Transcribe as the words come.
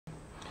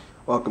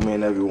Welcome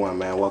in everyone,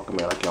 man. Welcome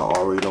in. Like y'all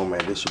already know,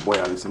 man. This your boy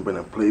Alex and been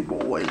in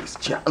Playboy's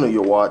channel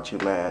you're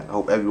watching, man.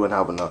 Hope everyone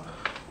having a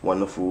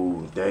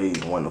wonderful day,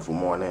 wonderful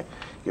morning.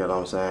 You know what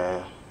I'm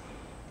saying?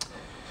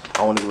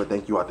 I want to give a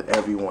thank you out to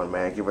everyone,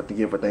 man. Give a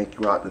thank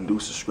you out to new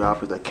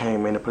subscribers that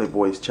came in to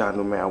Playboy's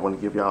channel, man. I want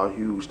to give y'all a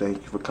huge thank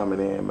you for coming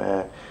in,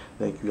 man.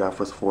 Thank you guys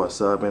for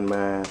subbing,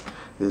 man.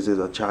 This is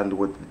a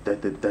channel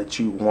that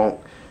you won't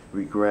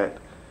regret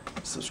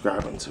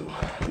subscribing to,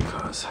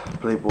 because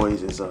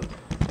Playboy's is a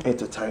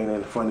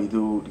entertaining, funny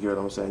dude. You know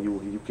what I'm saying?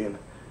 You can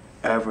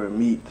ever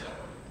meet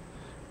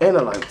in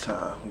a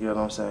lifetime. You know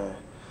what I'm saying?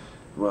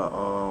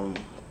 Well,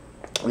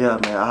 yeah,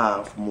 man. I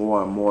have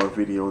more and more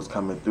videos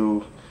coming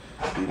through.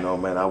 You know,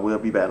 man, I will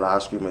be back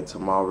live streaming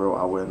tomorrow.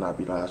 I will not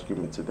be live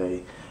streaming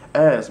today.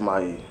 As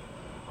my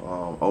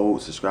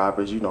old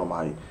subscribers, you know,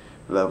 my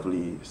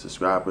lovely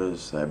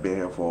subscribers that have been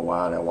here for a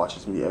while, that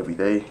watches me every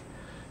day,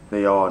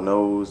 they all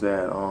knows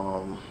that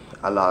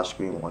I live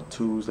stream on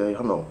Tuesday.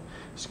 No,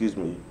 excuse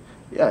me.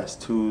 Yes,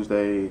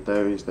 Tuesday,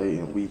 Thursday,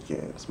 and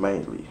weekends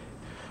mainly.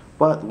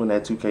 But when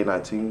that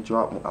 2K19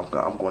 drop,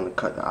 I'm going to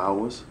cut the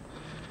hours,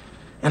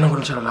 and I'm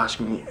going to try to live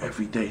stream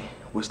every day,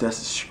 which that's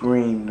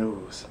extreme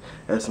news.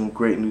 That's some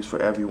great news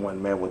for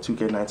everyone, man. When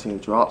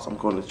 2K19 drops, I'm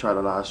going to try to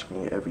live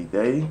stream every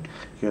day.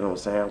 You know what I'm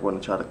saying? I'm going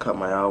to try to cut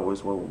my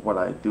hours with what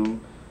I do,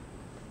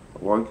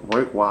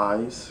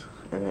 work-wise.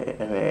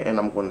 And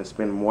I'm going to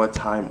spend more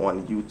time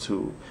on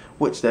YouTube,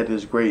 which that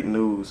is great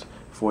news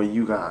for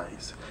you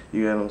guys.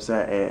 You know what I'm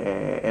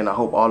saying? And I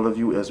hope all of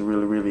you is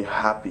really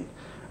happy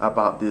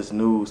about this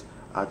news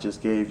I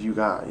just gave you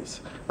guys.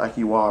 Like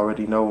you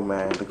already know,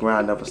 man, the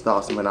grind never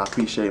stops, man. I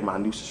appreciate my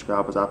new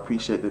subscribers. I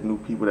appreciate the new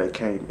people that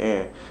came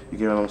in. You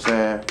get what I'm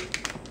saying?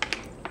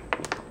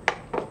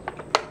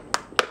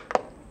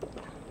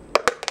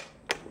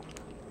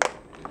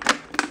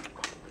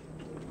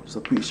 Just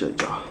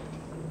appreciate y'all.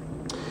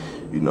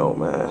 You know,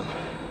 man,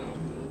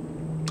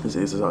 it's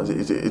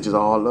just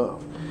all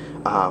love.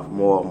 I have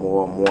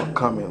more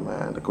coming,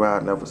 man. The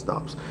grind never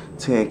stops.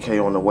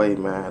 10K on the way,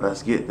 man.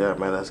 Let's get there,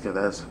 man. Let's get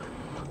that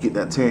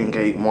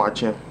 10K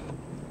marching.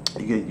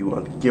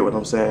 You get what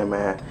I'm saying,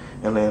 man.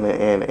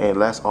 And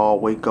let's all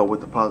wake up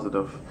with the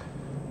positive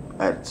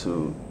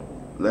attitude.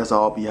 Let's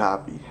all be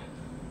happy.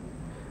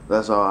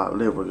 Let's all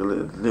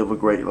live a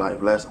great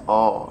life. Let's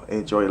all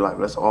enjoy life.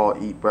 Let's all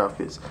eat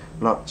breakfast,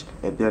 lunch,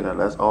 and dinner.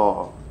 Let's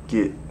all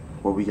get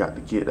what we got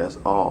to get. That's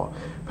all.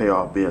 Pay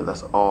our bills.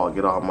 That's all.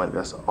 Get our money.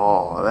 That's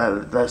all.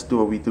 Let's do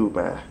what we do,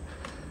 man.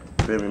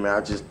 Feel me, man?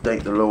 I just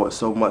thank the Lord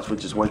so much for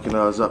just waking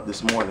us up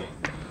this morning.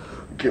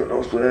 Get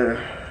what I'm saying?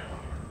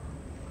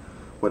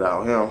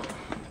 Without Him,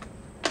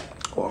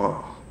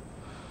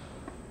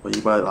 but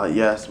you might like,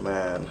 yes,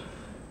 man.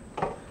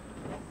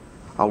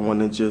 I want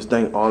to just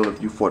thank all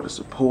of you for the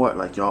support.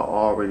 Like y'all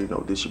already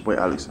know, this your boy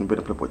Alex and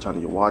the Playboy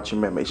channel you're watching,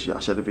 man. Make sure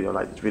y'all share the video,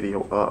 like this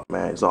video up,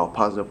 man. It's all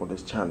positive on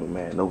this channel,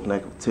 man. No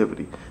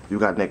negativity. If you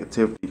got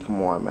negativity,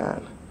 come on,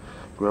 man.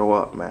 Grow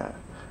up, man.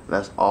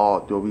 Let's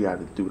all do what we got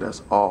to do.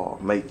 Let's all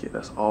make it.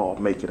 Let's all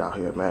make it out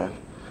here, man.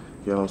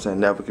 You know what I'm saying?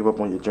 Never give up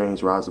on your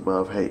dreams. Rise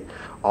above hate.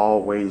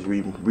 Always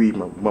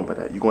remember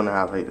that. You're going to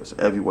have haters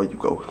everywhere you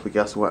go. But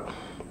guess what?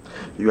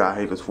 You got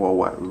haters for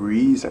what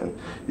reason?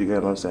 You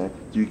get what I'm saying?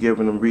 You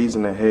giving them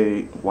reason to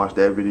hate. Watch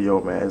that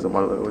video, man.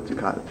 What you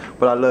call it?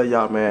 But I love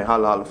y'all, man.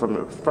 Holla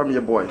from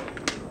your boy.